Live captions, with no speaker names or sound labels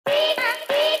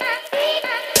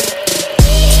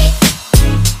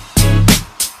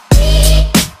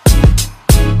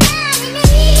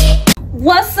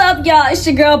up, y'all? It's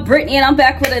your girl Brittany, and I'm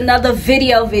back with another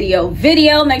video.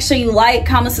 Make sure you like,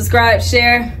 comment, subscribe,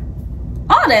 share,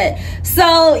 all that.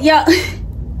 So y'all,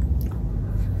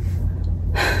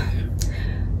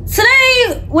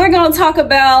 today we're gonna talk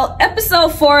about episode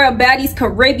 4 of Baddies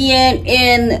Caribbean.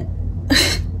 And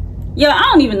yeah, I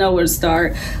don't even know where to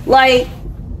start. Like,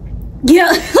 yeah,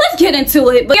 let's get into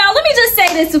it. But y'all, let me just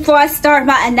say this before I start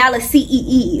my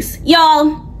analyses.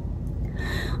 Y'all,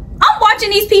 I'm watching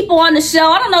these people on the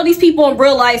show. I don't know these people in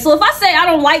real life. So if I say I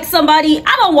don't like somebody,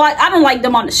 I don't like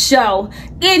them on the show.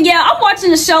 And yeah, I'm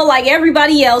watching the show like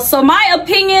everybody else. So my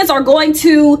opinions are going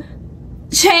to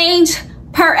change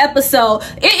per episode.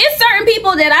 It's certain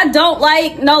people that I don't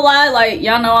like, no lie. Like,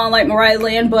 y'all know I don't like Mariah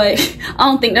Lynn, but I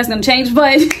don't think that's gonna change.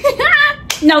 But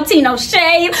no tea, no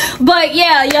shade. But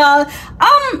yeah, y'all,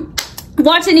 I'm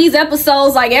watching these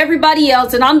episodes like everybody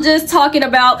else, and I'm just talking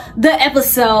about the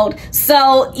episode.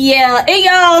 So yeah, and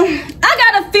y'all,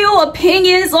 I got a few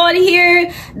opinions on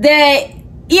here that,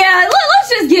 yeah, let's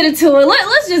just get into it.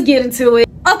 Let's just get into it.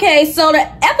 Okay, so the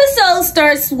episode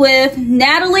starts with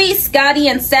Natalie, Scotty,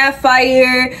 and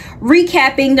Sapphire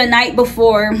recapping the night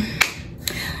before.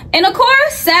 And of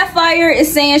course, Sapphire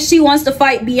is saying she wants to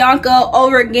fight Bianca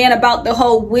over again about the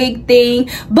whole wig thing.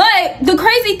 But the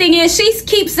crazy thing is, she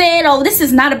keeps saying, oh, this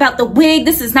is not about the wig.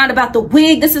 This is not about the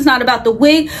wig. This is not about the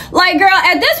wig. Like, girl,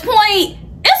 at this point,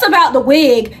 it's about the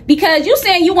wig. Because you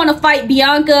saying you want to fight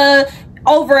Bianca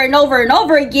over and over and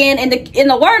over again. And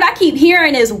the word I keep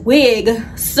hearing is wig.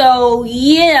 So,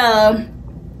 yeah.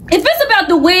 If it's about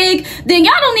the wig, then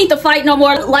y'all don't need to fight no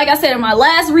more. Like I said in my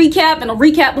last recap and a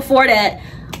recap before that,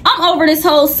 I'm over this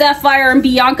whole Sapphire and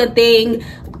Bianca thing,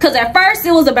 because at first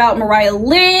it was about Mariah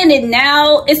Lynn, and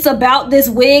now it's about this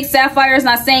wig. Sapphire's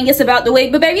not saying it's about the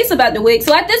wig, but baby, it's about the wig.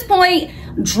 So at this point,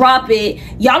 drop it.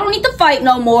 Y'all don't need to fight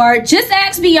no more. Just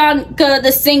ask Bianca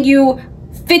to send you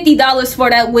 $50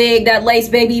 for that wig, that lace,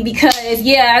 baby, because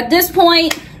yeah, at this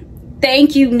point,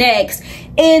 thank you, next.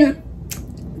 And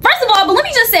first of all, but let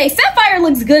me just say, Sapphire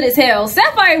looks good as hell.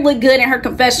 Sapphire looked good in her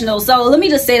confessional, so let me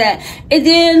just say that. And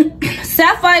then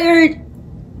Sapphire,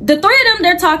 the three of them,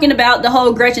 they're talking about the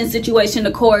whole Gretchen situation,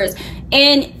 of course.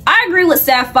 And I agree with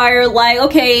Sapphire. Like,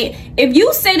 okay, if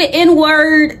you say the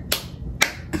N-word,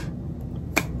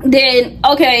 then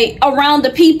okay, around the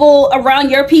people,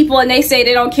 around your people, and they say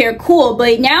they don't care, cool.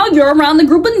 But now you're around the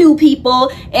group of new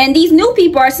people, and these new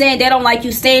people are saying they don't like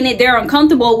you saying it, they're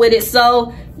uncomfortable with it.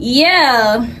 So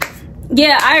yeah,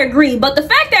 I agree. But the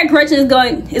fact that Gretchen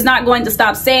is not going to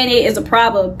stop saying it is a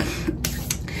problem.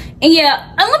 And yeah,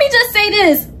 and let me just say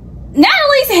this,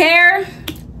 Natalie's hair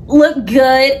looked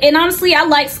good, and honestly, I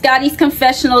like Scotty's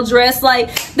confessional dress. Like,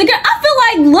 I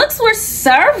feel like looks were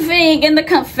serving in the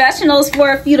confessionals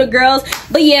for a few of the girls.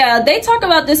 But yeah, they talk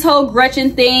about this whole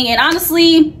Gretchen thing, and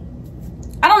honestly,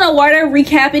 I don't know why they're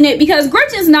recapping it, because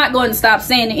Gretchen's not going to stop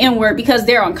saying the N-word because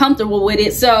they're uncomfortable with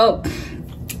it. So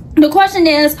the question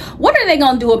is, what are they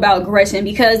going to do about Gretchen?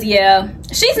 Because yeah,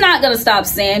 she's not going to stop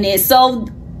saying it. So,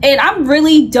 and I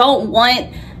really don't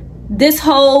want this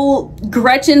whole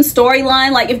Gretchen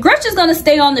storyline. Like, if Gretchen's going to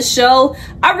stay on the show,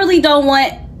 I really don't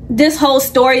want this whole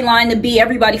storyline to be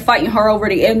everybody fighting her over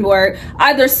the N-word.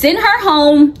 Either send her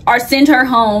home or send her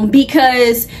home,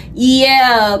 because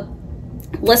yeah,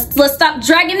 let's stop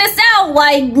dragging this out.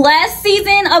 Like, last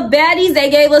season of Baddies, they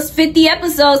gave us 50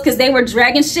 episodes because they were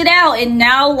dragging shit out, and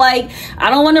now, like, I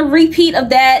don't want a repeat of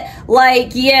that.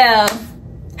 Like, yeah,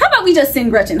 how about we just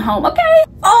send Gretchen home, okay?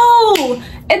 Oh,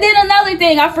 and then another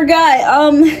thing I forgot.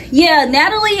 Yeah,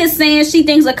 Natalie is saying she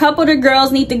thinks a couple of the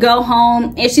girls need to go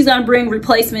home, and she's gonna bring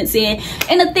replacements in.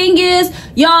 And the thing is,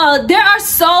 y'all, there are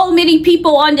so many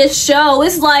people on this show.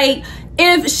 It's like,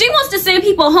 if she wants to send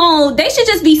people home, they should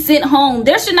just be sent home.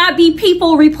 There should not be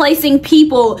people replacing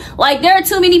people. Like, there are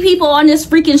too many people on this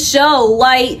freaking show.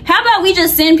 Like, how about we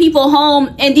just send people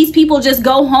home and these people just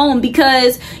go home?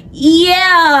 Because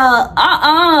yeah,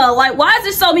 like, why is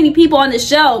there so many people on this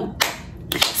show?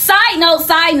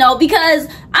 Side note, because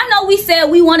I know we said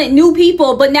we wanted new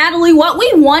people, but Natalie, what we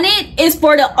wanted is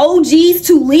for the OGs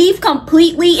to leave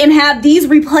completely and have these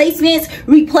replacements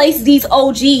replace these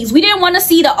OGs. We didn't want to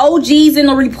see the OGs and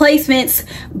the replacements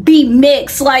be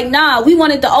mixed. Like, nah, we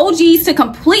wanted the OGs to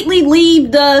completely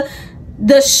leave the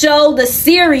show, the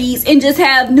series, and just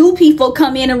have new people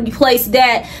come in and replace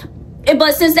that.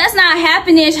 But since that's not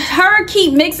happening, her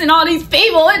keep mixing all these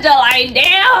people. It's just like,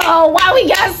 damn, why we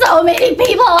got so many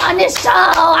people on this show?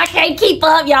 I can't keep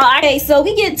up, y'all. Okay, so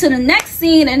we get to the next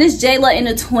scene, and it's Jayla and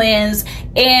the twins.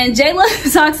 And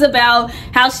Jayla talks about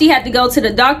how she had to go to the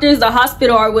doctor's, the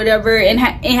hospital or whatever, and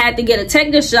had to get a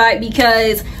tetanus shot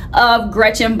because of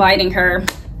Gretchen biting her.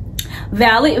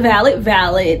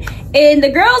 Valid. And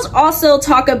the girls also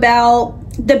talk about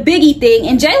the Biggie thing,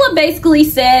 and Jayla basically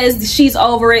says she's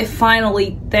over it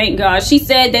finally, thank God. She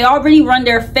said they already run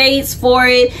their face for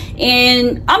it,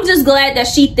 and I'm just glad that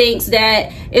she thinks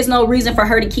that it's no reason for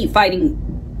her to keep fighting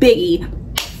Biggie.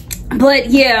 But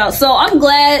yeah, so I'm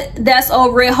glad that's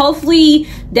over it. Hopefully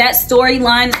that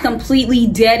storyline is completely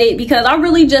deaded, because I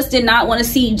really just did not want to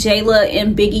see Jayla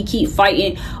and Biggie keep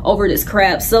fighting over this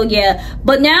crap. So yeah,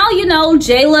 but now, you know,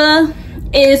 Jayla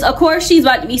is, of course, she's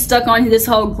about to be stuck on this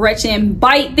whole Gretchen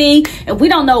bite thing, and we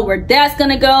don't know where that's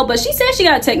gonna go, but she said she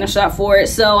got a tetanus shot for it.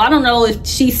 So I don't know if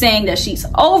she's saying that she's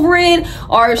over it,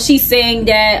 or if she's saying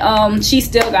that she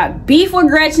still got beef with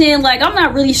Gretchen. Like, I'm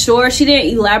not really sure. She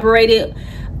didn't elaborate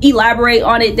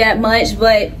on it that much,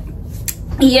 but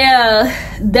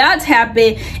yeah, that's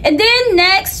happened. And then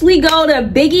next we go to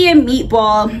Biggie and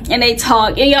Meatball, and they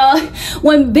talk. And y'all,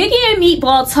 when Biggie and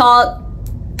Meatball talk,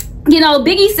 you know,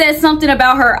 Biggie said something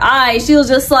about her eyes. She was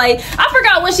just like, I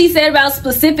forgot what she said about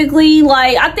specifically.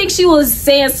 Like, I think she was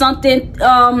saying something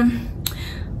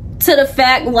to the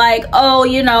fact like, oh,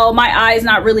 you know, my eye's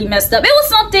not really messed up. It was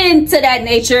something to that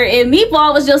nature, and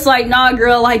Meatball was just like, nah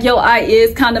girl, like your eye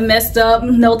is kind of messed up,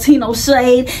 no tea, no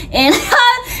shade. And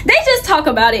they just talk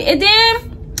about it. And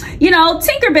then, you know,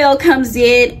 Tinkerbell comes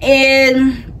in,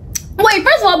 and wait,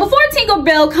 first of all, before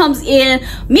Tinkerbell comes in,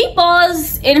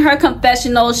 Meatball's in her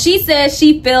confessional. She says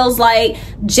she feels like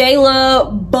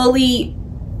Jayla bullied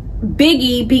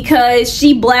Biggie because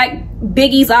she blacked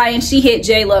Biggie's eye and she hit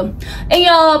Jayla. And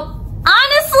y'all,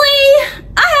 honestly,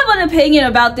 I have an opinion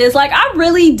about this. Like, I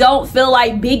really don't feel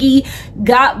like Biggie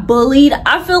got bullied.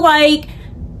 I feel like,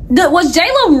 was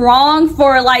Jayla wrong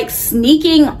for like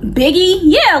sneaking Biggie?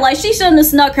 Yeah, like she shouldn't have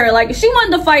snuck her. Like, if she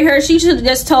wanted to fight her, she should have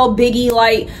just told Biggie,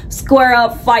 like, square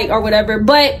up, fight or whatever.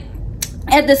 But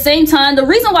at the same time, the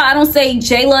reason why I don't say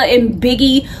Jayla and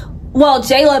Biggie, well,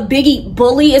 Jayla Biggie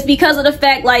bully, is because of the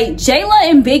fact, like, Jayla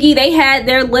and Biggie, they had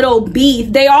their little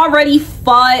beef. They already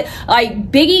fought.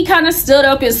 Like, Biggie kind of stood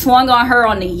up and swung on her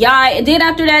on the yacht, and then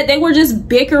after that they were just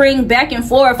bickering back and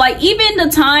forth. Like, even the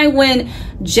time when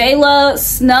Jayla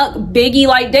snuck Biggie,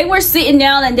 like, they were sitting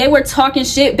down and they were talking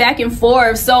shit back and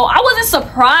forth. So I wasn't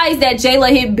surprised that Jayla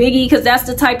hit Biggie, because that's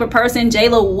the type of person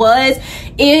Jayla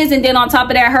is. And then on top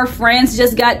of that, her friends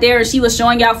just got there and she was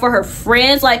showing out for her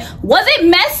friends. Like, was it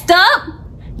messed up?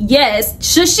 Yes.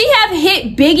 Should she have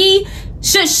hit Biggie?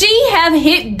 Should she have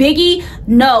hit Biggie?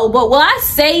 No. But will I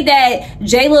say that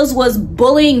Jayla's was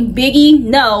bullying Biggie?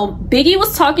 No. Biggie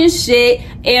was talking shit,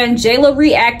 and Jayla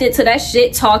reacted to that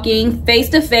shit talking face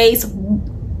to face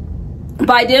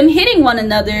by them hitting one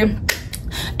another.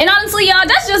 And honestly, y'all,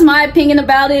 that's just my opinion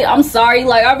about it. I'm sorry.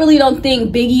 Like, I really don't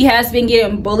think Biggie has been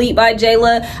getting bullied by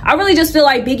Jayla. I really just feel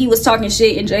like Biggie was talking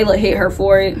shit and Jayla hit her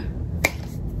for it. Yo,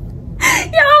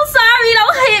 I'm sorry.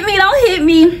 Don't hit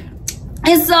me.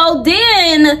 And so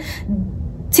then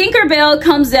Tinkerbell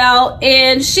comes out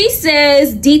and she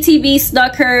says DTV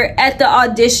snuck her at the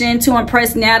audition to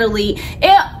impress Natalie.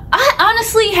 And I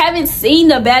honestly haven't seen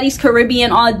the Baddies Caribbean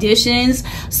auditions,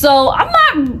 so I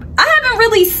haven't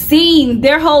really seen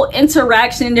their whole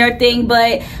interaction, their thing.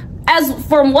 But as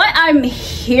from what I'm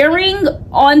hearing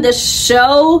on the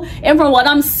show and from what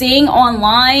I'm seeing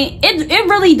online, it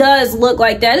really does look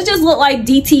like that. It just looked like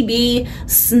DTV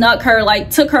snuck her, like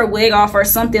took her wig off or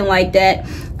something like that.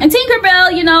 And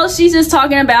Tinkerbell, you know, she's just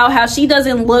talking about how she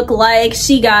doesn't look like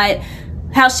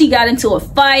how she got into a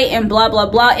fight and blah blah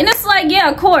blah. And it's like, yeah,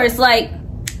 of course, like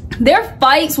their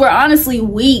fights were honestly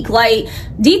weak. Like,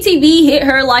 DTV hit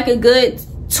her like a good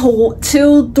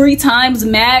 2-3 times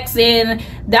max, and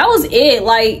that was it.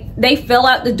 Like, they fell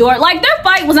out the door. Like, their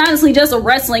fight was honestly just a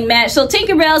wrestling match. So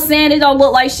Tinkerbell saying it don't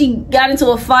look like she got into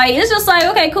a fight, it's just like,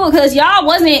 okay, cool, because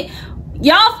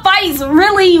y'all fights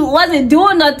really wasn't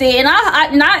doing nothing.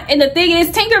 And the thing is,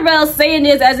 Tinkerbell saying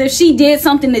this as if she did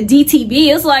something to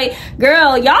DTV. It's like,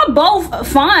 girl, y'all both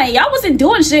fine. Y'all wasn't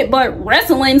doing shit but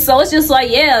wrestling. So it's just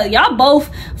like, yeah, y'all both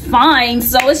fine.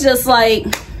 So it's just like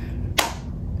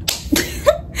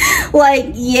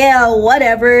like, yeah,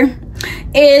 whatever.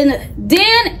 And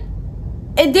then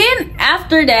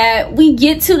after that, we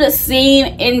get to the scene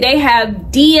and they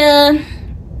have Dia,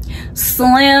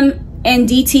 Slim, and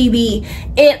DTV.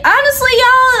 And honestly,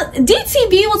 y'all,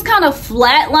 DTV was kind of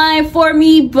flatline for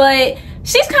me, but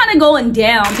she's kind of going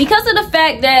down because of the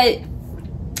fact that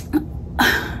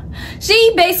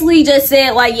she basically just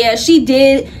said, like, yeah, she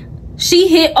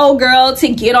hit old girl to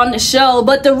get on the show.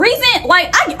 But the reason,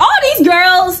 like, all these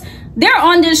girls, they're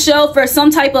on this show for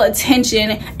some type of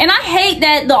attention, and I hate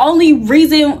that the only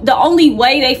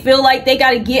way they feel like they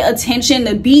gotta get attention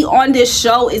to be on this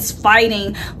show is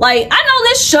fighting. Like, I know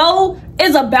this show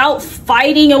is about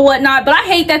fighting and whatnot, but I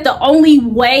hate that the only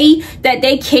way that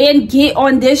they can get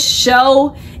on this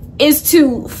show is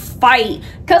to fight.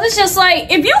 Because it's just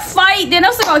like, if you fight, then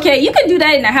it's like, okay, you can do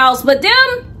that in the house, but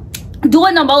them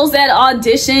doing the most at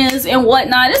auditions and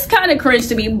whatnot, it's kind of cringe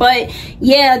to me. But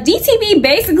yeah, DTV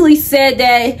basically said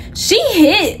that she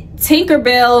hit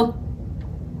Tinkerbell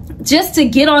just to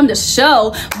get on the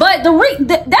show. But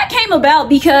that came about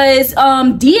because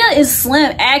Dia is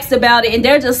Slim asked about it, and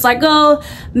they're just like, oh,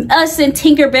 us and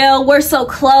Tinkerbell, we're so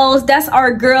close, that's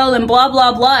our girl, and blah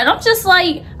blah blah. And I'm just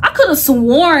like, I could have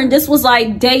sworn this was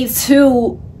like day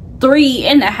 2, 3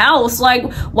 in the house.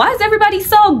 Like, why is everybody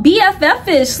so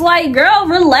BFF-ish? Like, girl,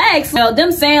 relax. You know,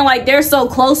 them saying like they're so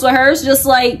close with her, it's just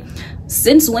like,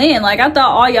 since when? Like, I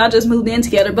thought all y'all just moved in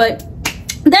together, but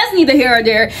that's neither here or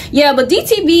there. Yeah, but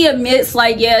DTV admits,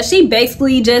 like, yeah, she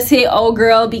basically just hit old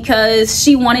girl because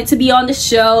she wanted to be on the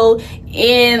show,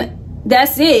 and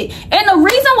that's it. And the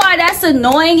reason why that's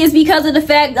annoying is because of the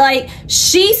fact, like,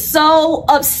 she's so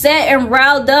upset and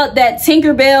riled up that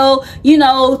Tinkerbell, you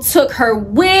know, took her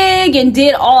wig and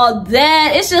did all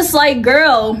that. It's just like,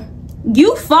 girl,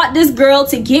 you fought this girl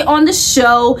to get on the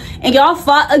show, and y'all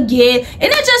fought again, and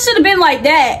it just should have been like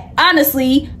that.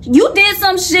 Honestly, you did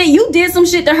some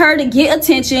shit to her to get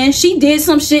attention, she did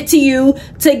some shit to you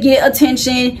to get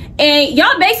attention, and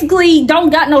y'all basically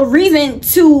don't got no reason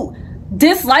to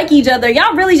dislike each other.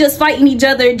 Y'all really just fighting each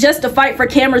other just to fight for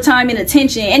camera time and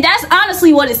attention. And that's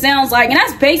honestly what it sounds like, and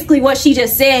that's basically what she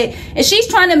just said. And she's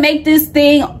trying to make this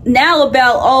thing now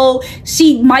about, oh,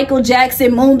 she Michael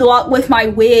Jackson moonwalk with my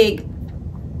wig.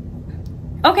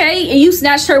 Okay, and you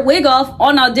snatched her wig off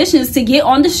on auditions to get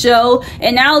on the show,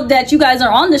 and now that you guys are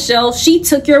on the show, she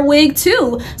took your wig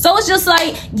too. So it's just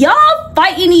like, y'all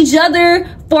fighting each other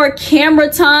for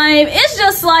camera time. It's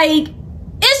just like,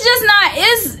 it's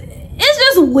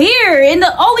just weird. And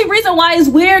the only reason why it's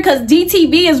weird because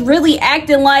DTV is really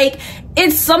acting like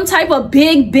it's some type of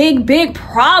big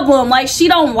problem, like she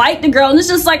don't like the girl. And it's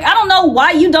just like, I don't know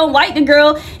why you don't like the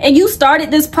girl, and you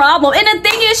started this problem. And the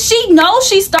thing is, she knows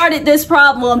she started this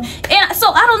problem, and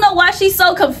so I don't know why she's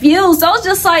so confused. So it's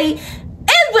just like,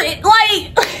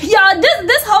 y'all,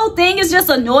 this whole thing is just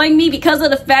annoying me because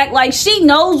of the fact, like, she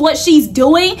knows what she's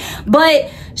doing,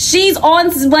 but she's on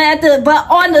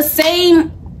the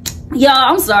same, y'all,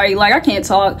 I'm sorry, like, I can't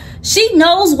talk. She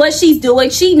knows what she's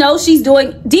doing. She knows she's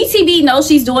doing, DTV knows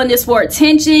she's doing this for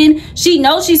attention. She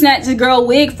knows she's not the girl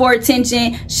wig for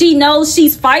attention. She knows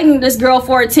she's fighting this girl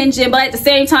for attention, but at the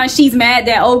same time, she's mad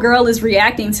that old girl is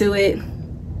reacting to it.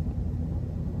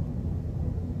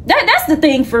 That's the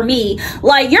thing for me.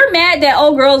 Like, you're mad that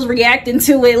old girl's reacting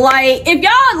to it. Like, if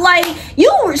y'all, like,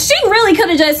 she really could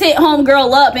have just hit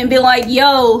homegirl up and been like,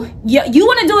 yo, you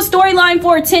want to do a storyline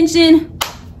for attention?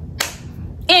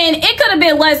 And it could have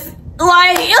been less,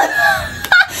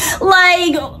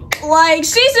 like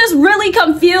she's just really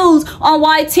confused on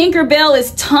why Tinkerbell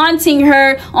is taunting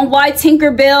her, on why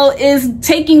Tinkerbell is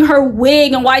taking her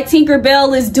wig, and why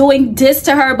Tinkerbell is doing this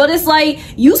to her. But it's like,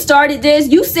 you started this,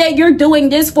 you said you're doing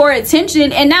this for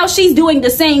attention, and now she's doing the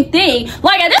same thing.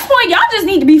 Like, at this point, y'all just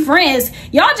need to be friends.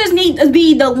 Y'all just need to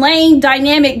be the lame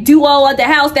dynamic duo of the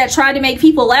house that try to make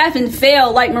people laugh and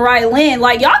fail, like Mariah Lynn.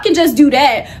 Like, y'all can just do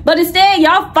that. But instead,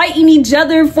 y'all fighting each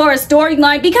other for a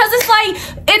storyline, because it's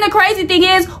like, and the crazy thing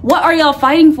is, what are y'all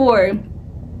fighting for?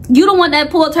 You the one that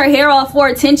pulled her hair off for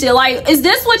attention. Like, is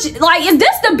this what is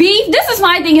this the beef? This is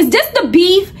my thing. Is this the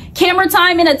beef? Camera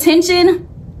time and attention?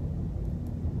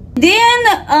 Then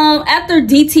after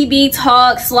DTV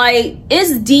talks, like,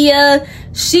 it's Dia,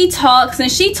 she talks,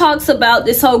 and she talks about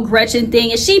this whole Gretchen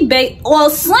thing, and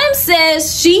Slim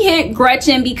says she hit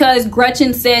Gretchen because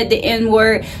Gretchen said the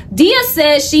N-word. Dia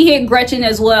says she hit Gretchen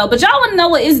as well, but y'all want to know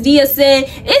what Is Dia said?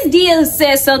 Is Dia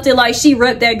said something like she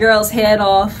ripped that girl's head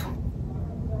off.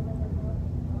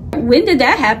 When did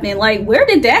that happen? Like, where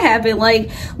did that happen? Like,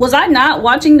 was I not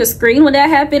watching the screen when that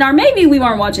happened? Or maybe we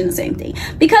weren't watching the same thing.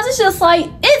 Because it's just like,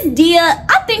 it's Dia.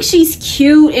 I think she's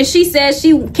cute. And she says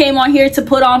she came on here to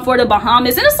put on for the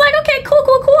Bahamas. And it's like, okay,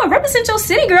 cool. Represent your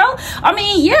city, girl. I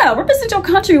mean, yeah, represent your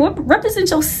country.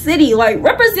 Represent your city. Like,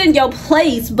 represent your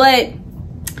place. But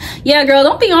yeah, girl,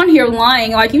 don't be on here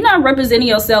lying. Like, you're not representing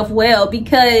yourself well,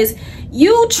 because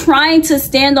you trying to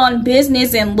stand on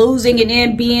business and losing, and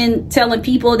then telling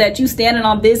people that you standing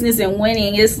on business and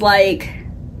winning. It's like,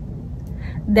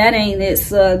 that ain't it,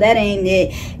 so that ain't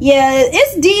it. Yeah,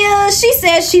 it's Dia. She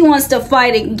says she wants to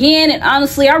fight again, and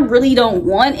honestly, I really don't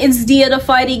want it's Dia to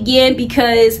fight again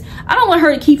because I don't want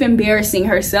her to keep embarrassing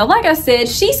herself. Like I said,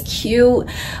 she's cute,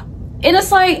 and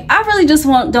it's like I really just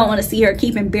don't want to see her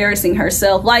keep embarrassing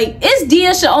herself. Like, it's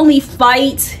Dia should only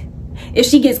fight if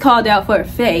she gets called out for a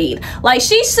fade. Like,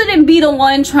 she shouldn't be the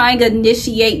one trying to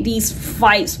initiate these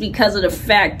fights because of the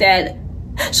fact that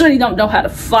Shorty don't know how to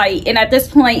fight. And at this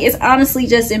point, it's honestly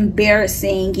just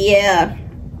embarrassing. Yeah,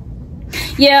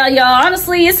 y'all,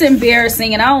 honestly, it's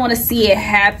embarrassing, and I don't want to see it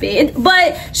happen.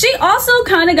 But she also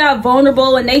kind of got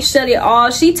vulnerable and they shut it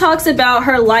off. She talks about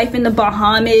her life in the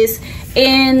Bahamas,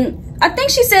 and I think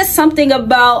she says something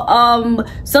about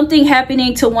something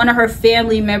happening to one of her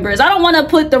family members. I don't want to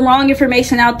put the wrong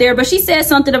information out there, but she said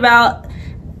something about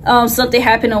something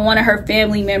happened to one of her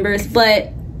family members.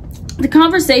 But the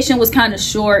conversation was kind of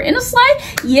short, and it's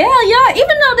like, yeah, even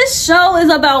though this show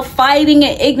is about fighting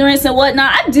and ignorance and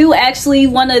whatnot, I do actually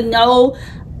want to know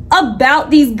about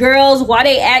these girls, why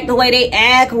they act the way they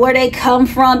act, where they come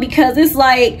from, because it's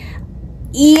like,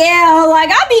 yeah, like,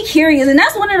 I'd be curious. And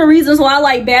that's one of the reasons why I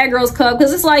like Bad Girls Club,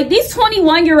 because it's like these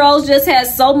 21-year-olds just had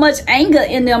so much anger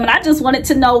in them, and I just wanted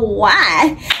to know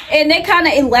why. And they kind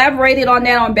of elaborated on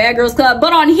that on Bad Girls Club.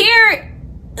 But on here,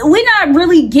 we're not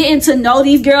really getting to know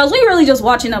these girls. We really just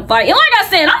watching them fight. And like I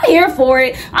said, I'm here for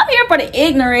it. I'm here for the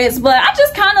ignorance, but I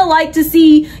just kind of like to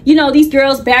see, you know, these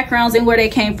girls' backgrounds and where they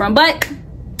came from. But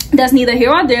that's neither here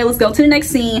or there. Let's go to the next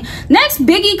scene. Next,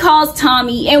 Biggie calls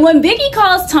Tommy. And when Biggie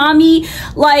calls Tommy,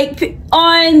 like,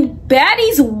 on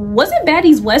Baddies, was it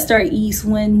Baddies West or East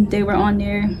when they were on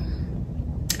there?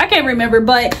 I can't remember,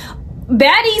 but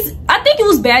Baddies, I think it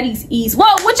was Baddies East.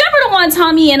 Well, whichever the one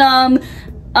Tommy and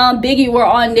Biggie were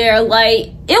on there, like,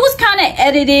 it was kind of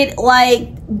edited,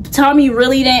 like Tommy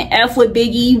really didn't F with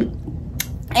Biggie,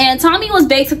 and Tommy was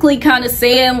basically kind of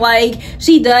saying like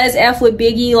she does F with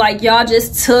Biggie, like y'all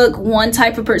just took one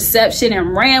type of perception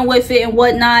and ran with it and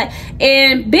whatnot.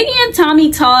 And Biggie and Tommy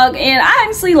talk, and I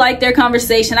honestly like their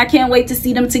conversation. I can't wait to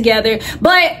see them together.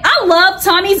 But I love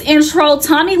Tommy's intro.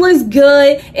 Tommy looks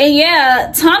good, and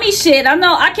yeah, Tommy shit, I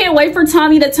know, I can't wait for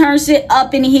Tommy to turn shit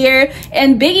up in here.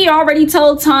 And Biggie already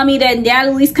told Tommy that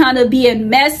Natalie's kind of being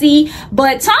messy,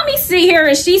 but Tommy sit here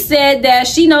and she said that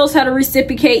she knows how to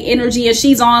reciprocate energy, and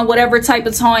she's on whatever type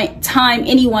of time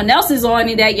anyone else is on,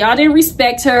 and that y'all didn't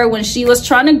respect her when she was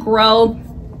trying to grow.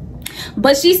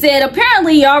 But she said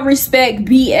apparently y'all respect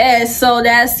BS, so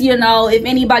that's, you know, if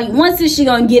anybody wants it, she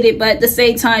gonna get it, but at the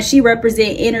same time she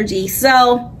represent energy.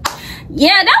 So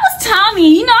yeah, that was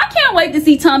Tommy. You know, I can't wait to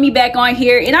see Tommy back on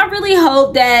here, and I really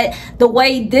hope that the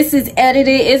way this is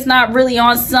edited is not really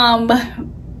on some,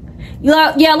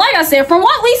 yeah, like I said, from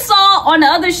what we saw on the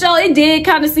other show, it did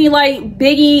kind of seem like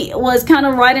Biggie was kind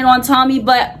of riding on Tommy,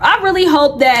 but I really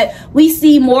hope that we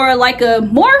see more like a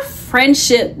more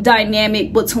friendship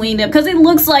dynamic between them, because it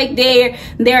looks like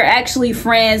they're actually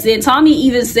friends, and Tommy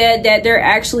even said that they're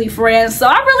actually friends. So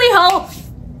I really hope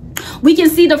we can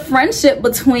see the friendship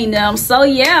between them. So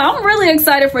yeah, I'm really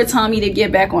excited for Tommy to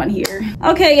get back on here.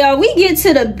 Okay, y'all, we get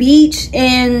to the beach,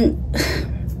 and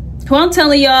well, I'm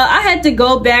telling y'all, I had to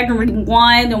go back and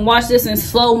rewind and watch this in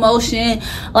slow motion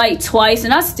like twice,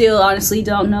 and I still honestly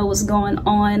don't know what's going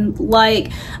on.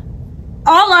 Like,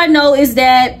 all I know is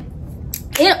that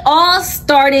it all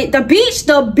started, the beach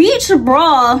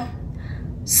brawl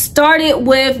started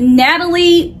with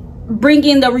Natalie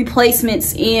bringing the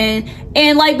replacements in.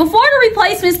 And like, before the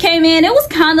replacements came in, it was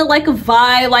kind of like a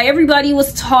vibe, like everybody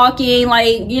was talking,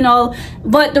 like, you know,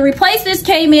 but the replacements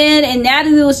came in and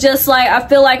Natalie was just like, I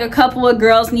feel like a couple of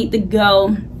girls need to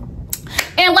go.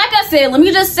 And like I said, let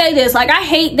me just say this, like, I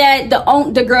hate that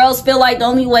the girls feel like the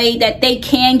only way that they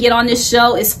can get on this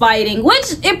show is fighting,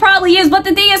 which it probably is. But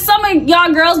the thing is, some of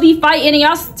y'all girls be fighting and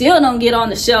y'all still don't get on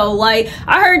the show. Like,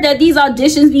 I heard that these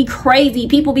auditions be crazy.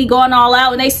 People be going all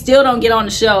out and they still don't get on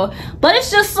the show. But it's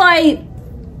just like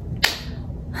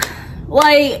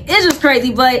it's just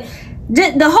crazy. But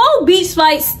the whole beach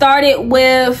fight started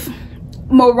with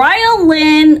Mariah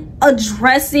Lynn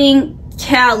addressing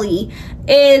Callie,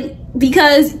 and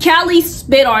because Callie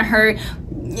spit on her.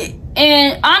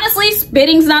 And honestly,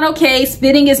 spitting's not okay.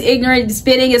 Spitting is ignorant.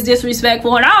 Spitting is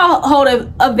disrespectful, and I'll hold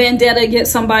a vendetta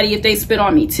against somebody if they spit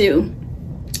on me too,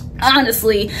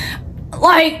 honestly.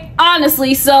 Like,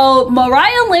 honestly. So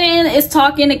Mariah Lynn is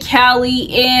talking to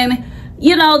Callie, and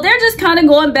you know, they're just kind of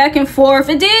going back and forth.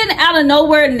 And then out of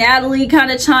nowhere, Natalie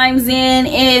kind of chimes in,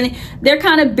 and they're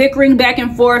kind of bickering back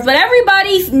and forth, but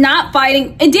everybody's not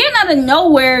fighting. And then out of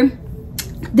nowhere,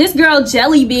 this girl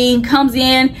Jelly Bean comes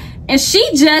in and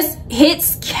she just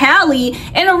hits Callie.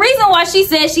 And the reason why she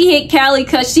said she hit Callie,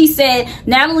 because she said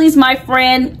Natalie's my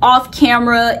friend off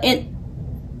camera, and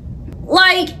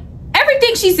like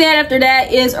everything she said after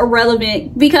that is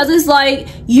irrelevant, because it's like,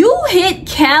 you hit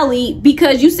Callie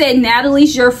because you said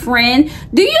Natalie's your friend.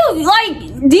 Do you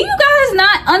guys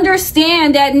not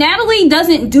understand that Natalie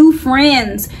doesn't do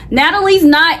friends? Natalie's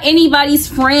not anybody's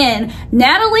friend.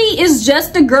 Natalie is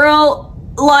just a girl.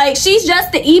 Like, she's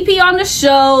just the EP on the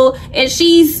show, and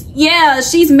she's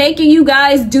making you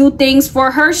guys do things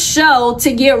for her show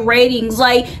to get ratings.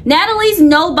 Like, Natalie's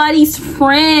nobody's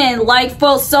friend. Like,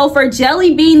 so for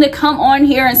Jelly Bean to come on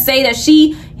here and say that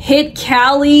she hit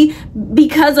Callie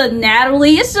because of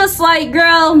Natalie, it's just like,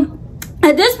 girl,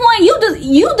 at this point,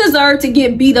 you deserve to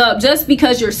get beat up just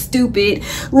because you're stupid.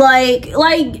 Like,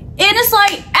 and it's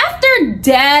like, after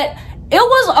that, it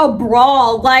was a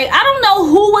brawl. Like, I don't know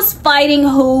who was fighting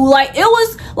who. Like, it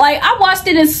was like, I watched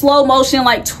it in slow motion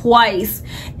like twice,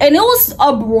 and it was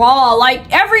a brawl.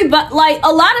 Like, everybody, like,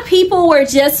 a lot of people were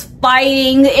just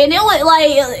fighting, and it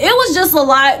was just a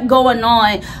lot going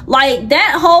on. Like,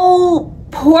 that whole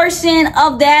portion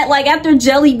of that, like, after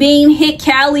Jelly Bean hit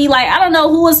Callie, like, I don't know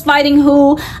who was fighting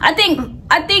who. I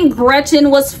think Gretchen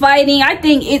was fighting. I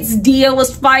think It's Dia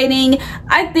was fighting.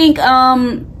 I think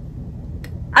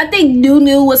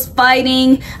Nunu was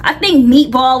fighting. I think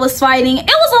Meatball was fighting. It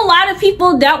was a lot of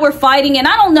people that were fighting, and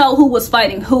I don't know who was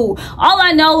fighting who. All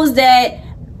I know is that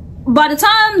by the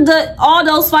time all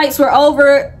those fights were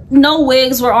over, no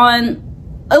wigs were on.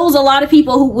 It was a lot of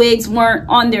people who wigs weren't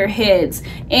on their heads,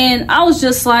 and I was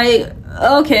just like,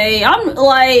 okay, I'm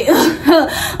like,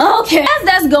 okay. As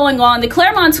that's going on, the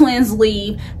Claremont twins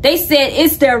leave. They said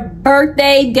it's their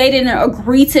birthday. They didn't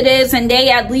agree to this, and they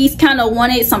at least kind of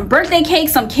wanted some birthday cake,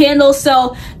 some candles.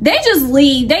 So they just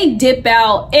leave. They dip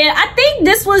out. And I think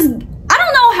this was, I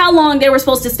don't know how long they were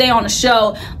supposed to stay on the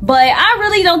show, but I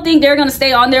really don't think they're going to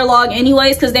stay on there long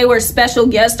anyways, because they were special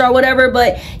guests or whatever.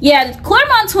 But yeah, the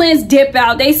Claremont twins dip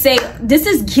out. They say this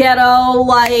is ghetto.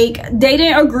 Like, they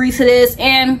didn't agree to this.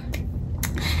 And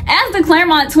as the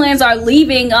Claremont twins are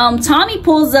leaving, Tommy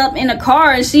pulls up in a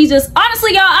car, and she just,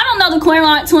 honestly, y'all, I don't know the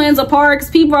Claremont twins apart,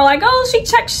 because people are like, oh, she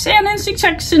checked Shannon, she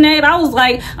checked Sinead. I was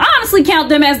like, I honestly count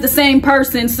them as the same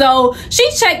person. So she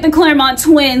checked the Claremont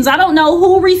twins. I don't know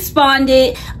who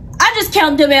responded. I just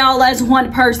count them all as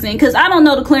one person, because I don't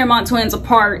know the Claremont twins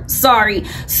apart. Sorry.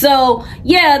 So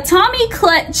yeah, Tommy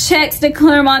checks the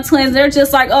Claremont twins. They're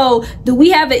just like, oh, do we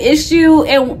have an issue?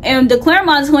 And the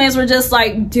Claremont twins were just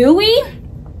like, do we?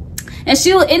 And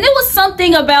it was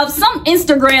something about some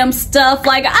Instagram stuff,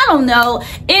 like, I don't know.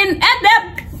 And at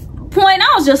that point,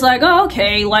 I was just like, oh,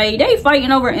 okay, like, they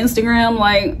fighting over Instagram,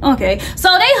 like, okay.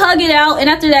 So they hug it out, and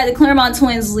after that, the Claremont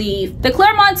twins leave. The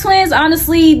Claremont twins,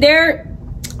 honestly, they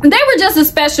were just a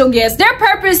special guest. Their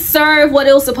purpose served what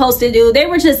it was supposed to do. They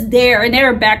were just there, and they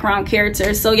were background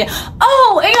characters. So yeah.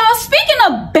 Oh, and y'all, speaking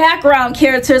of background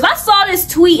characters, I saw this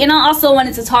tweet, and I also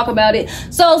wanted to talk about it.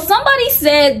 So somebody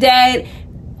said that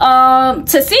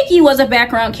Tasiki was a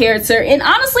background character, and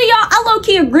honestly, y'all, I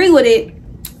low-key agree with it.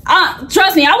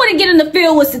 Trust me, I wouldn't get in the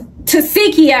field with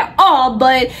Tasiki at all,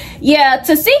 but yeah,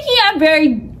 Tasiki, I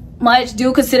very much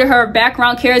do consider her a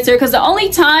background character, because the only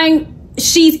time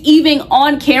she's even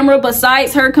on camera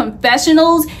besides her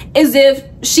confessionals is if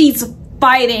she's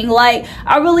fighting. Like,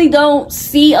 I really don't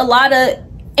see a lot of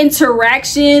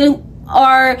interaction,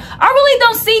 or I really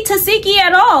don't see Tasiki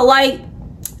at all. Like,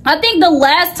 I think the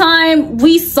last time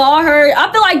we saw her,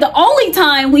 I feel like the only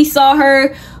time we saw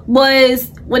her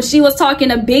was when she was talking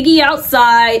to Biggie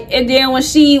outside, and then when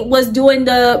she was doing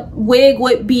the wig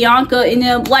with Bianca and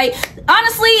them. Like,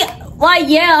 honestly, like,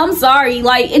 yeah, I'm sorry.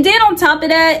 Like, and then on top of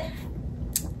that,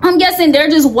 I'm guessing they're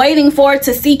just waiting for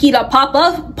Tasiki to pop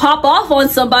off on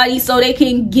somebody so they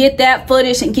can get that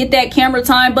footage and get that camera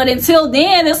time. But until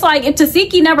then, it's like, if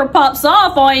Tasiki never pops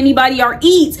off on anybody or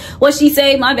eats, what she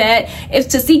say, my bad, if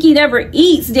Tasiki never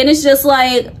eats, then it's just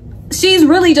like, she's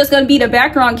really just gonna be the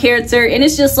background character. And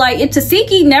it's just like, if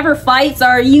Tasiki never fights,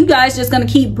 are you guys just gonna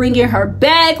keep bringing her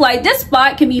back? Like, this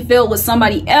spot can be filled with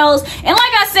somebody else. And like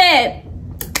I said,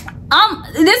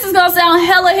 this is gonna sound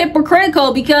hella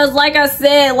hypocritical, because like I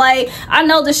said, like, I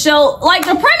know the show, like,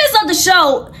 the premise of the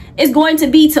show is going to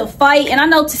be to fight, and I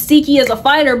know Tasiki is a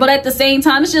fighter, but at the same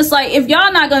time, it's just like, if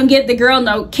y'all not gonna give the girl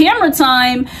no camera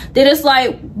time, then it's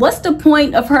like, what's the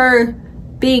point of her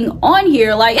being on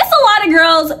here? Like, it's a lot of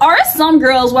girls, or it's some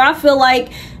girls where I feel like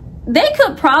they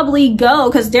could probably go,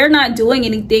 because they're not doing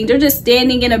anything. They're just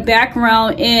standing in the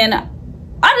background, and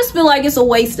I just feel like it's a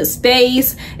waste of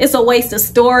space, it's a waste of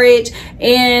storage.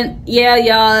 And yeah,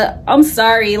 y'all, I'm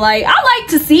sorry. Like, I like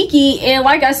Tasiki, and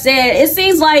like I said, it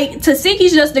seems like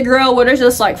Tasiki's just a girl where they're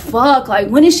just like, fuck, like,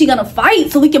 when is she gonna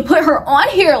fight so we can put her on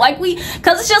here? Like,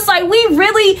 because it's just like, we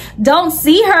really don't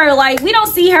see her. Like, we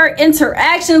don't see her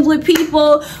interactions with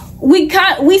people. We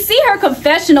see her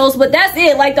confessionals, but that's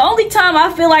it. Like, the only time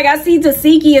I feel like I see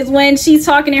Tasiki is when she's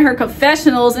talking in her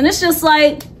confessionals, and it's just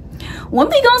like, when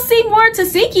we gonna see more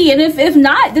Tasiki? And if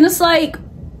not, then it's like,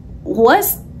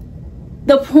 what's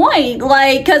the point?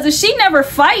 Like, because if she never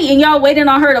fight and y'all waiting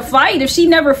on her to fight, if she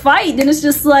never fight, then it's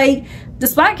just like, the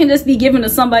spot can just be given to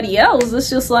somebody else. It's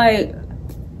just like,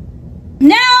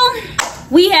 now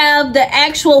we have the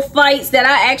actual fights that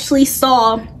I actually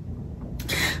saw.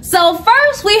 So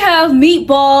first we have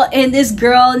Meatball and this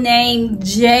girl named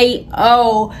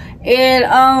J.O. And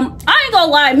I ain't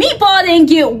gonna lie, Meatball didn't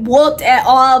get whooped at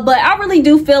all, but I really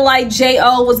do feel like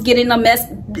J.O. was getting the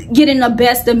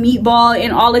best of Meatball in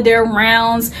all of their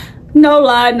rounds. No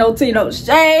lie, no tea, no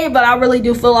shade, but I really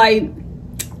do feel like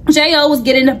J.O. was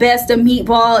getting the best of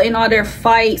Meatball in all their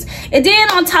fights. And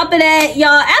then on top of that, y'all,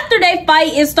 after they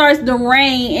fight, it starts to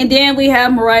rain, and then we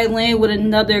have Mariah Lynn with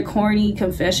another corny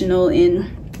confessional,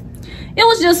 and it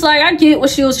was just like, I get what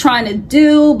she was trying to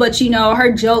do, but you know,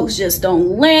 her jokes just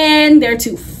don't land. They're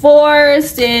too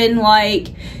forced, and like,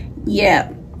 yeah.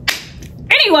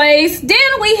 Anyways,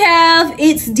 then we have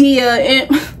It's Dia,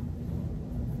 and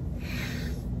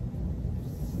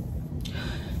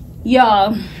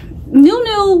y'all,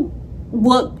 Nunu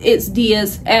whooped It's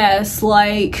Dia's ass,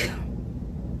 like,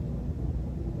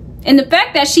 and the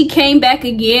fact that she came back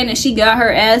again and she got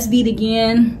her ass beat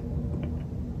again.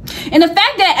 And the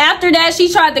fact that after that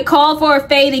she tried to call for a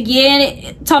fade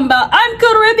again, talking about, I'm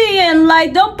Caribbean,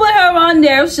 like, don't put her on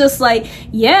there. It was just like,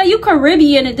 yeah, you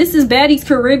Caribbean and this is Baddies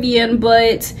Caribbean,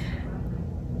 but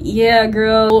yeah,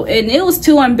 girl. And it was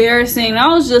too embarrassing. I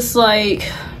was just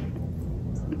like,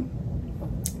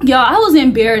 y'all, I was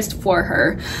embarrassed for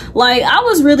her. Like, I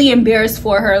was really embarrassed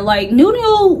for her. Like,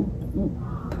 Nunu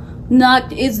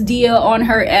knocked It's Dia on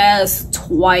her ass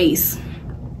twice.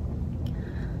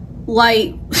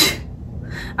 Like,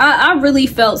 I really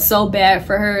felt so bad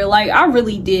for her. Like, I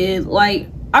really did. Like,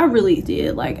 I really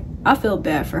did. Like, I felt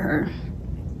bad for her.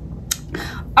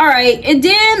 All right, and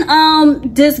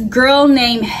then this girl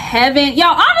named Heaven.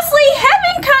 Y'all, honestly,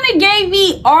 Heaven kind of gave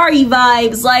me Ari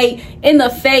vibes, like, in the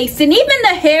face, and even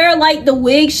the hair, like the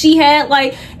wig she had,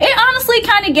 like, it honestly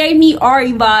kind of gave me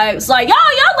Ari vibes. Like,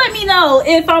 y'all let me know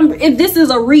if this is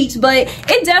a reach, but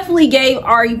it definitely gave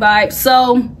Ari vibes.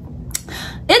 So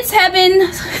It's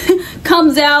Heaven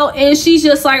comes out and she's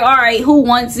just like, all right, who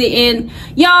wants it? And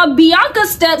y'all, Bianca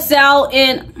steps out,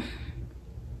 and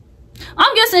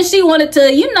I'm guessing she wanted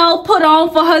to, you know, put on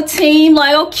for her team.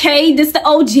 Like, okay, this the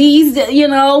OGs, you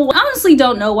know. I honestly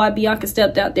don't know why Bianca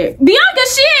stepped out there. Bianca,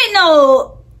 she ain't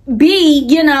no B,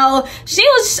 you know.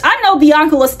 I know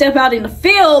Bianca would step out in the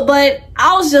field, but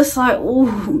I was just like,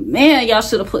 ooh, man, y'all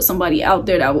should have put somebody out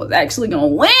there that was actually gonna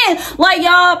win. Like,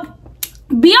 y'all,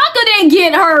 Bianca didn't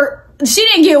get her. She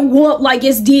didn't get whooped like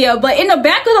It's Dia, but in the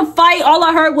back of the fight, all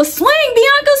I heard was, swing,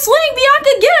 Bianca,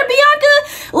 get her,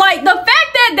 Bianca. Like, the fact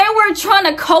that they were trying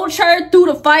to coach her through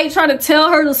the fight, trying to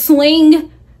tell her to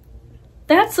swing,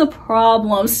 that's a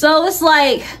problem. So it's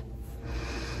like,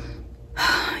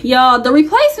 y'all, the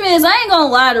replacements, I ain't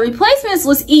gonna lie, the replacements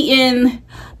was eating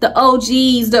the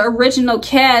OGs, the original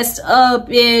cast up,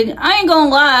 and I ain't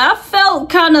gonna lie, I felt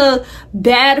kind of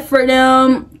bad for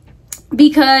them,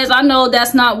 because I know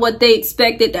that's not what they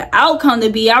expected the outcome to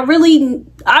be. I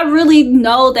really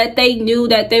know that they knew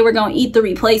that they were gonna eat the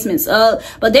replacements up,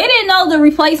 but they didn't know the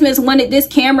replacements wanted this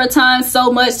camera time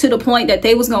so much to the point that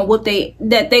they was gonna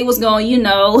you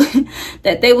know,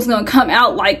 that they was gonna come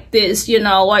out like this, you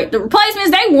know. Like, the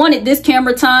replacements, they wanted this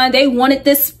camera time, they wanted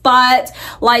this spot,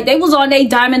 like, they was on their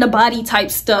dime in the body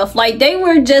type stuff. Like, they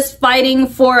were just fighting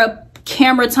for a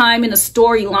camera time in a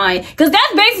storyline, because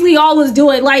that's basically all it was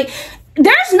doing. Like,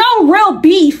 there's no real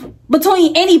beef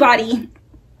between anybody.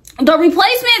 The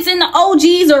replacements and the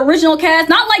OGs, the original cast,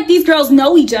 not like these girls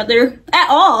know each other at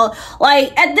all.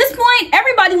 Like, at this point,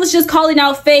 everybody was just calling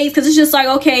out FaZe, because it's just like,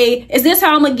 okay, is this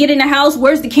how I'm gonna get in the house?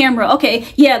 Where's the camera? Okay,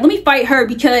 yeah, let me fight her,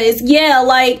 because, yeah,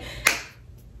 like,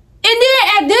 and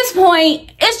then at this point,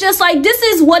 it's just like, this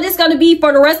is what it's gonna be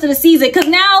for the rest of the season, because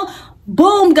now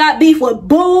Boom got beef with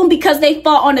Boom because they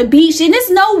fought on the beach, and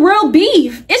it's no real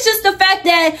beef. It's just the fact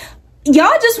that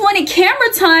y'all just wanted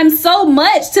camera time so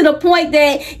much to the point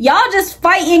that y'all just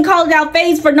fighting, calling out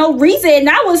FaZe for no reason. And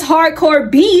that was hardcore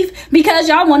beef because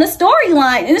y'all want a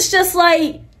storyline. And it's just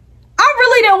like, I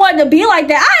really didn't want it to be like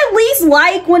that. I at least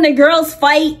like when the girls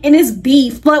fight and it's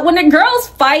beef. But when the girls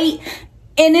fight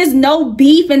and there's no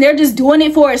beef and they're just doing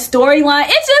it for a storyline,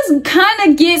 it just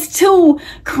kind of gets too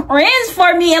cringe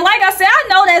for me. And like I said, I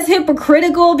know that's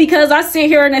hypocritical because I sit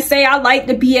here and I say I like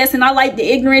the BS and I like the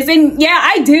ignorance. And yeah,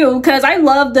 I do, because I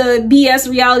love the BS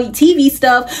reality TV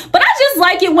stuff. But I just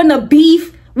like it when the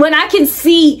beef, when I can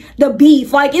see the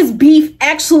beef, like it's beef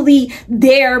actually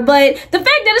there. But the fact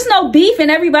that it's no beef and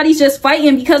everybody's just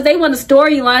fighting because they want a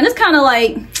storyline, it's kind of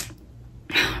like,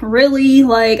 really?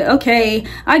 Like, okay,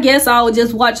 I guess I'll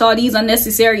just watch all these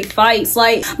unnecessary fights.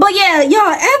 Like, but yeah, y'all,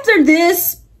 after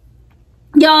this,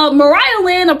 y'all, Mariah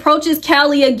Lynn approaches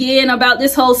Callie again about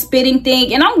this whole spitting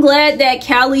thing, and I'm glad that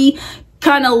Callie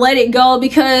kind of let it go,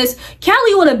 because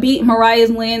Callie would have beat Mariah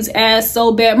Lynn's ass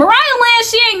so bad. Mariah Lynn,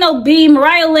 she ain't no B.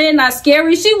 Mariah Lynn not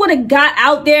scary. She would have got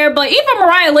out there, but even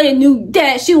Mariah Lynn knew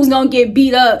that she was gonna get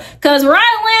beat up, because Mariah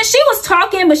Lynn, she was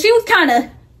talking, but she was kind of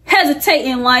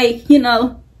hesitating, like, you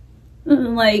know,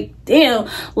 like, damn,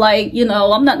 like, you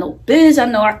know, I'm not no bitch. I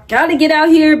know I gotta get out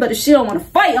here, but if she don't want to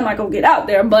fight, I'm not gonna get out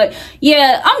there. But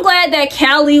yeah, I'm glad that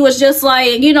Callie was just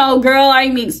like, you know, girl, I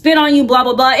didn't mean to spit on you, blah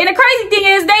blah blah. And the crazy thing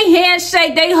is, they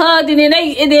handshake, they hugged, and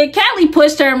then Callie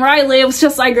pushed her, and Mariah Lynn was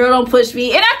just like, girl, don't push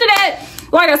me. And after that,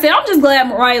 like I said, I'm just glad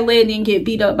Mariah Lynn didn't get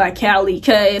beat up by Callie,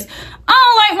 because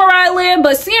I don't like Mariah Lynn,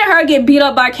 but seeing her get beat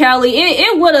up by Callie,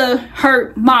 it would have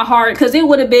hurt my heart, because it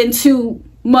would have been too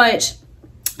much.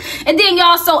 And then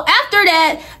y'all, so after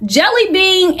that, Jelly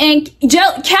Bean and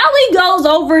Callie goes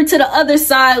over to the other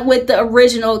side with the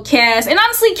original cast. And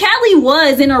honestly, Callie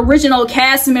was an original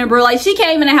cast member. Like, she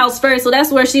came in the house first, so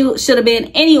that's where she should have been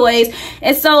anyways.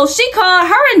 And so she called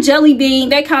her and Jelly Bean,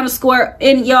 they kind of square.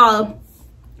 And y'all,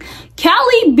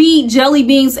 Callie beat Jelly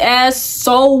Bean's ass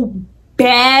so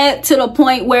bad to the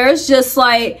point where it's just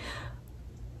like,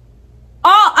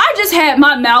 oh, I just had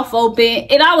my mouth open,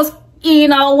 and I was, you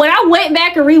know, when I went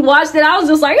back and rewatched it, I was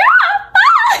just like,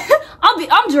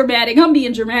 I'm dramatic. I'm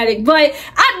being dramatic, but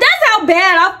that's how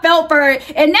bad I felt for her.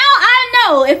 And now I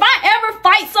know if I ever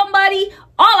fight somebody,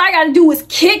 all I gotta do is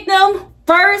kick them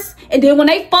first, and then when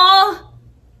they fall,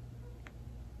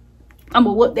 I'm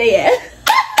gonna whoop their ass.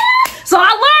 So I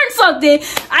learned something.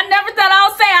 I never thought I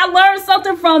would say I learned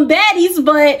something from Baddies,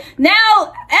 but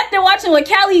now after watching what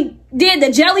Callie did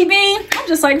to Jelly Bean, I'm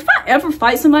just like, if I ever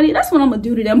fight somebody, that's what I'm gonna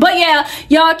do to them. But yeah,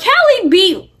 y'all, Callie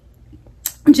beat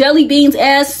Jelly Bean's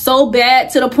ass so bad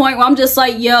to the point where I'm just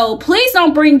like, yo, please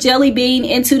don't bring Jelly Bean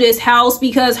into this house,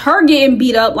 because her getting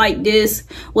beat up like this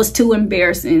was too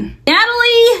embarrassing.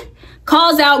 Natalie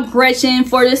calls out Gretchen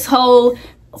for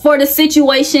the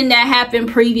situation that happened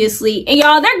previously, and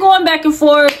y'all, they're going back and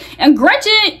forth, and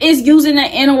Gretchen is using the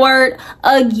N-word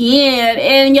again.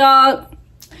 And y'all,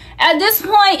 at this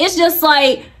point, it's just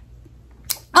like,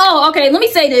 oh, okay, let me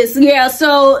say this. Yeah,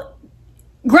 so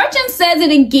Gretchen says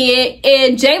it again,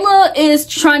 and Jayla is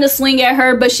trying to swing at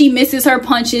her, but she misses her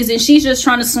punches, and she's just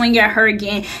trying to swing at her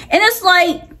again. And it's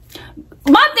like,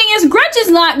 my thing is,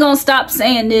 Gretchen's not gonna stop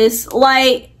saying this.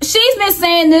 Like, she's been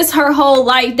saying this her whole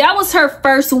life. That was her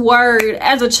first word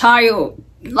as a child.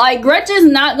 Like, Gretchen's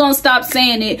not gonna stop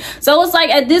saying it. So it's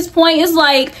like, at this point, it's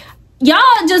like, y'all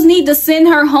just need to send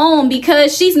her home,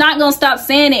 because she's not gonna stop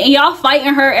saying it, and y'all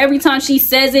fighting her every time she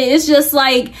says it. It's just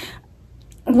like,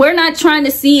 we're not trying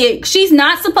to see it. She's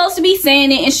not supposed to be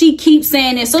saying it, and she keeps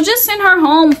saying it. So just send her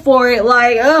home for it.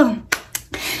 Like, ugh.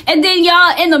 And then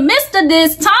y'all, in the midst of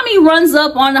this, Tommy runs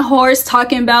up on the horse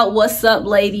talking about, what's up,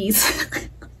 ladies?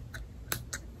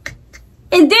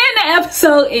 And then the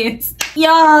episode ends.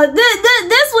 Y'all,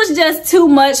 this was just too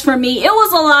much for me. It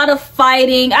was a lot of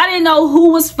fighting. I didn't know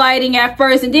who was fighting at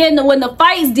first. And then when the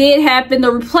fights did happen,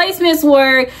 the replacements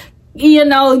were, you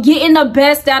know, getting the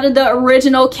best out of the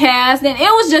original cast. And it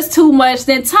was just too much.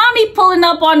 Then Tommy pulling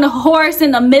up on the horse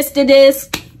in the midst of this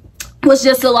was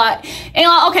just a lot.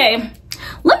 And okay,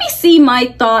 let me see my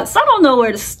thoughts. I don't know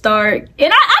where to start.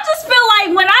 And I just feel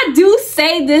like when I do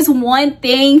say this one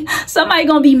thing, somebody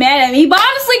gonna be mad at me. But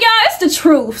honestly, y'all, it's the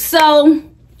truth. So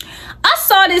I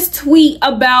saw this tweet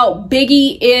about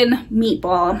Biggie and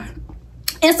Meatball,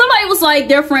 and somebody was like,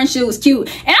 their friendship was cute.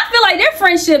 And I feel like their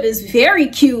friendship is very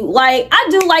cute. Like, I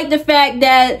do like the fact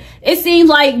that it seems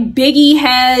like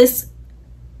Biggie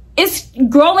it's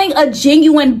growing a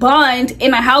genuine bond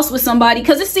in a house with somebody,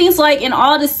 because it seems like in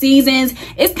all the seasons,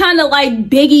 it's kind of like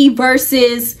Biggie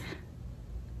versus,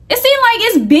 it seems like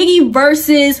it's Biggie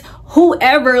versus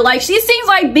whoever. Like, she seems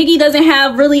like Biggie doesn't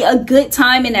have really a good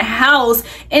time in the house,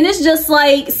 and it's just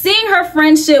like seeing her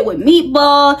friendship with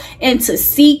Meatball and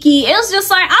Tasiki, it was just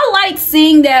like, I like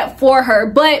seeing that for her.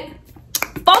 But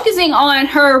focusing on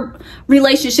her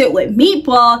relationship with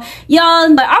Meatball,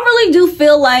 y'all. But I really do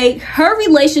feel like her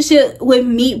relationship with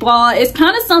Meatball is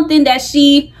kind of something that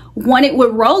she wanted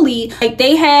with Rolly. Like,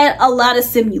 they had a lot of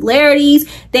similarities.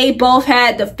 They both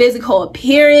had the physical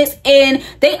appearance, and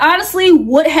they honestly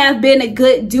would have been a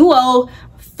good duo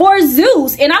for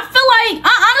Zeus. And I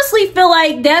honestly feel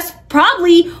like that's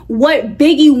probably what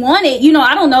Biggie wanted. You know,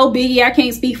 I don't know Biggie, I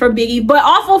can't speak for Biggie, but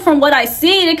awful from what I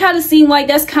see, it kind of seemed like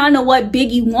that's kind of what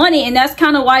Biggie wanted, and that's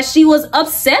kind of why she was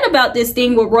upset about this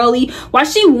thing with Rolly, why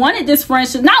she wanted this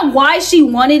friendship. Not why she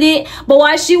wanted it, but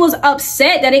why she was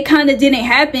upset that it kind of didn't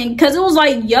happen, because it was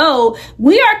like, yo,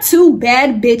 we are two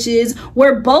bad bitches.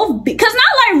 We're both, because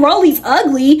not like Rolly's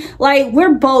ugly, like,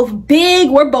 we're both big,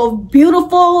 we're both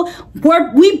beautiful,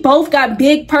 we both got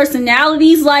big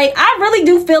personalities. Like, I really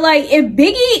do feel like if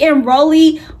Biggie and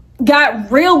Rolly got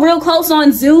real close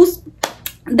on Zeus,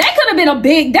 that could have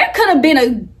been a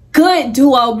good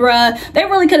duo, bruh. They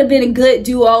really could have been a good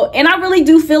duo. And I really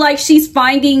do feel like she's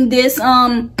finding this,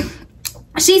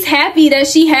 she's happy that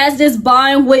she has this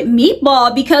bond with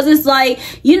Meatball, because it's like,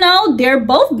 you know, they're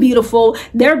both beautiful,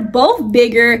 they're both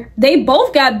bigger, they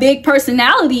both got big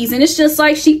personalities, and it's just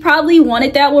like she probably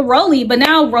wanted that with Rolly. But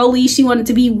now Rolly, she wanted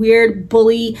to be weird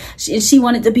bully, she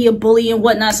wanted to be a bully and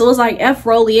whatnot, so it was like F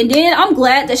Rolly. And then I'm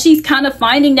glad that she's kind of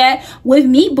finding that with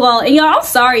Meatball. And y'all, I'm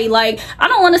sorry, like, I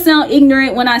don't want to sound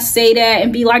ignorant when I say that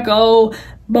and be like, oh,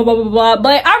 blah blah blah blah,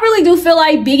 but I really do feel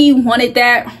like Biggie wanted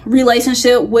that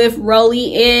relationship with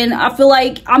Rolly, and I feel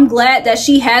like I'm glad that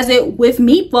she has it with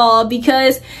Meatball,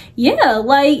 because yeah,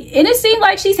 like, and it seemed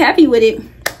like she's happy with it.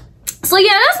 So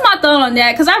yeah, that's my thought on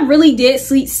that, because I really did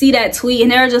see that tweet, and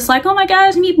they were just like, oh my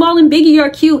gosh, Meatball and Biggie are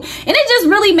cute. And it just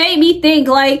really made me think,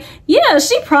 like, yeah,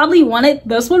 she probably wanted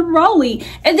this with Rolly.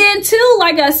 And then too,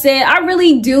 like I said, I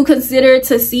really do consider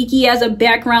Tasiki as a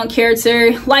background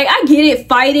character. Like, I get it,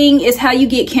 fighting is how you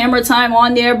get camera time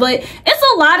on there, but it's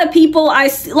a lot of people I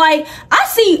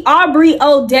see Aubrey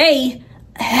O'Day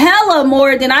hella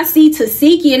more than I see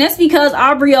Tasiki, and that's because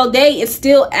Aubrey O'Day is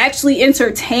still actually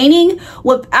entertaining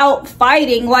without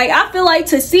fighting. Like, I feel like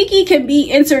Tasiki can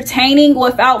be entertaining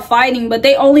without fighting, but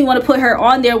they only want to put her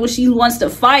on there when she wants to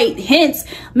fight, hence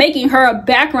making her a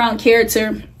background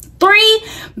character. 3,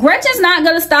 Gretchen's not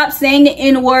gonna stop saying the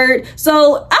N-word,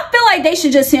 so I feel like they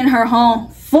should just send her home.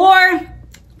 4,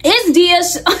 Isdia,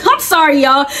 I'm sorry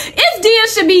y'all,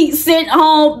 Isdia should be sent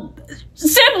home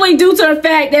simply due to the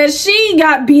fact that she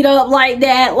got beat up like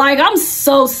that. Like, I'm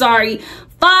so sorry.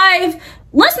 5,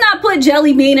 let's not put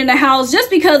Jelly Bean in the house just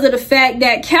because of the fact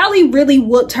that Callie really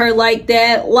whooped her like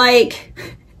that. Like,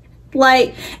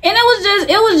 and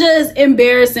it was just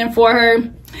embarrassing for her.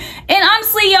 And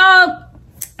honestly, y'all,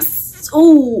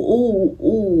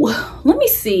 let me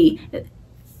see.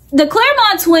 The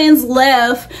Claremont twins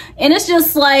left, and it's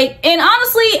just like, and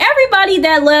honestly, everybody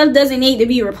that left doesn't need to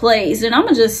be replaced, and I'm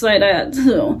gonna just say that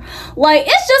too. Like,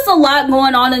 it's just a lot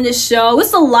going on in this show.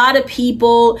 It's a lot of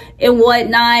people and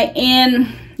whatnot,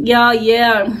 and y'all,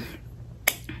 yeah.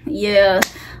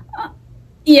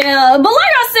 But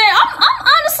like I said, I'm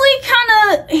honestly kind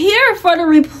of here for the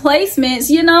replacements.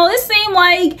 You know, it seemed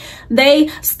like they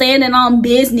standing on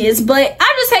business, but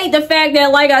I just hate the fact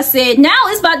that, like I said, now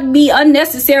it's about to be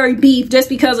unnecessary beef just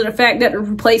because of the fact that the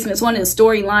replacements wanted a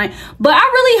storyline. But I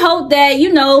really hope that,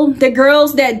 you know, the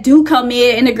girls that do come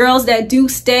in and the girls that do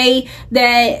stay,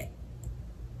 that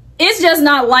it's just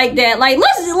not like that. Like,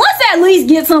 let's at least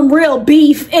get some real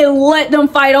beef and let them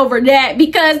fight over that,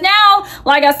 because now,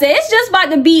 like I said, it's just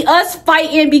about to be us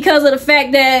fighting because of the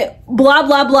fact that blah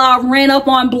blah blah ran up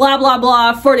on blah blah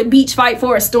blah for the beach fight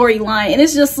for a storyline. And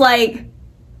it's just like,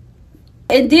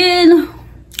 and then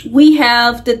we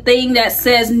have the thing that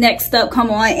says next up, come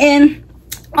on. And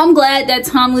I'm glad that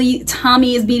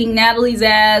Tommy is beating Natalie's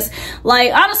ass.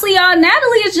 Like, honestly, y'all,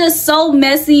 Natalie is just so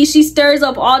messy. She stirs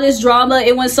up all this drama,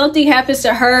 and when something happens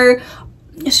to her,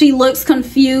 she looks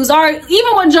confused. Or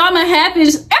even when drama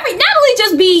happens, Natalie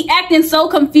just be acting so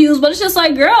confused. But it's just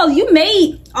like, girl, you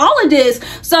made all of this.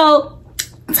 So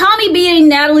Tommy beating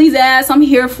Natalie's ass, I'm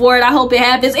here for it. I hope it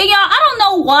happens. And y'all, I don't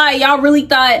know why y'all really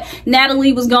thought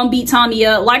Natalie was gonna beat Tommy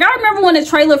up. Like, I remember when the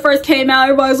trailer first came out,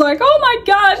 everybody was like, oh my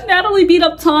gosh, Natalie beat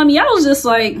up Tommy. I was just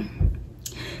like,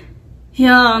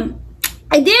 yeah. And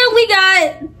then we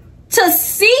got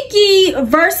Tasiki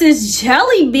versus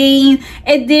Jelly Bean,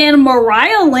 and then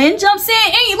Mariah Lynn jumps in.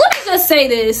 And let me just say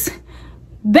this,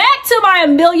 back to my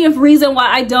millionth reason why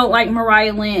I don't like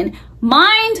Mariah Lynn.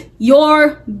 Mind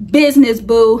your business,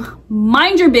 boo.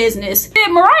 Mind your business.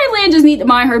 And Mariah Lynn just need to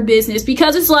mind her business,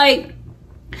 because it's like, even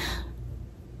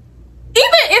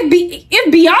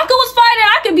if Bianca was fighting,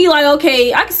 I could be like,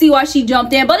 okay, I can see why she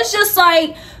jumped in. But it's just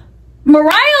like,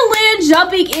 Mariah Lynn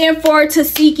jumping in for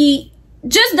Tasiki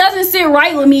just doesn't sit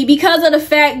right with me because of the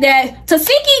fact that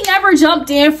Tasiki never jumped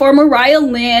in for Mariah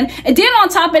Lynn. And then on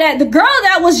top of that, the girl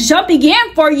that was jumping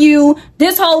in for you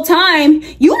this whole time,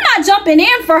 you not jumping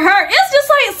in for her. It's just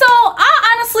like, so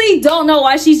I honestly don't know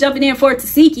why she's jumping in for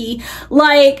Tasiki.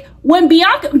 Like, when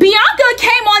Bianca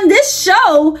came on this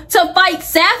show to fight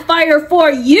Sapphire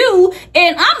for you,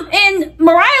 and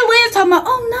Mariah Lynn's talking about,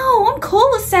 oh no, I'm cool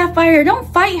with Sapphire,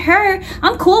 don't fight her,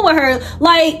 I'm cool with her.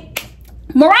 Like,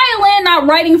 Mariah Lynn not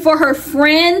writing for her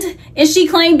friend, and she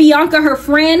claimed Bianca her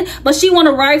friend, but she want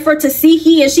to write for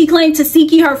Tasiki, and she claimed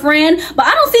Tasiki her friend. But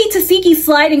I don't see Tasiki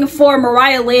sliding for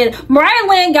Mariah Lynn. Mariah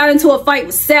Lynn got into a fight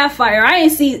with Sapphire. I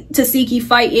didn't see Tasiki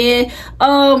fighting.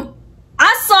 I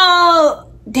saw,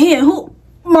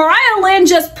 Mariah Lynn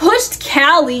just pushed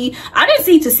Callie. I didn't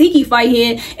see Tasiki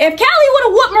fighting. If Callie would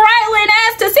have whooped Mariah Lynn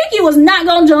ass, Tasiki was not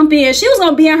gonna jump in. She was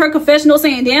gonna be in her confessional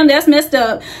saying, damn, that's messed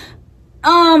up.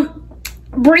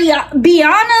 Bianca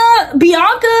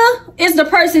is the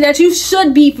person that you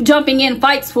should be jumping in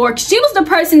fights for. She was the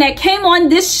person that came on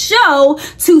this show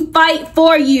to fight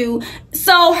for you.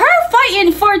 So her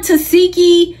fighting for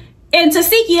Tasiki, and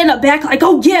Tasiki in the back like,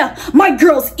 oh yeah, my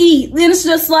girls eat. Then it's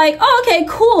just like, oh, okay,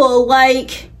 cool.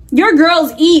 Like, your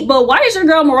girls eat, but why is your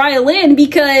girl Mariah Lynn?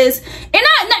 Because,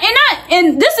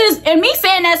 and me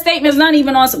saying that statement is not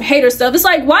even on some hater stuff. It's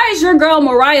like, why is your girl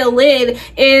Mariah Lynn?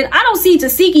 And I don't see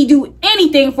Tasiki do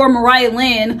anything for Mariah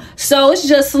Lynn. So it's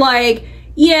just like,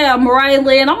 yeah, Mariah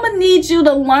Lynn, I'm gonna need you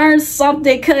to learn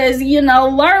something, because, you know,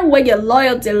 learn where your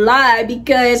loyalty lie,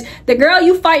 because the girl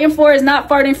you fighting for is not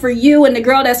fighting for you, and the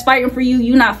girl that's fighting for you,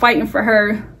 you not fighting for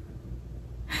her.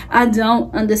 I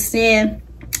don't understand.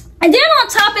 And then on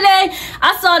top of that,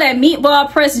 I saw that Meatball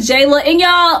pressed Jayla. And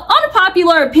y'all,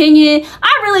 unpopular opinion,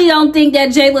 I really don't think that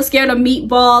Jayla's scared of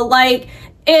Meatball. I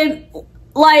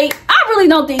really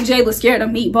don't think Jayla's scared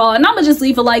of Meatball. And I'm gonna just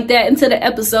leave it like that until the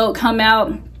episode come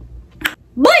out.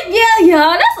 But yeah,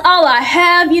 y'all, that's all I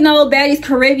have. You know, Baddies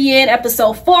Caribbean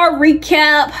episode 4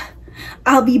 recap.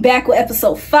 I'll be back with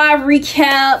episode 5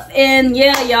 recap. And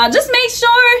yeah, y'all, just make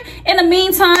sure in the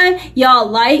meantime, y'all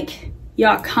like,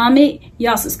 y'all comment,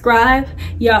 y'all subscribe,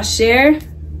 y'all share,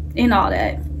 and all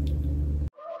that.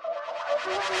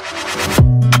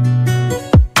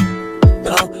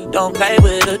 Don't play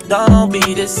with it, don't be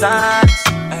dishonest.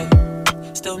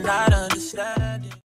 Still not understanding.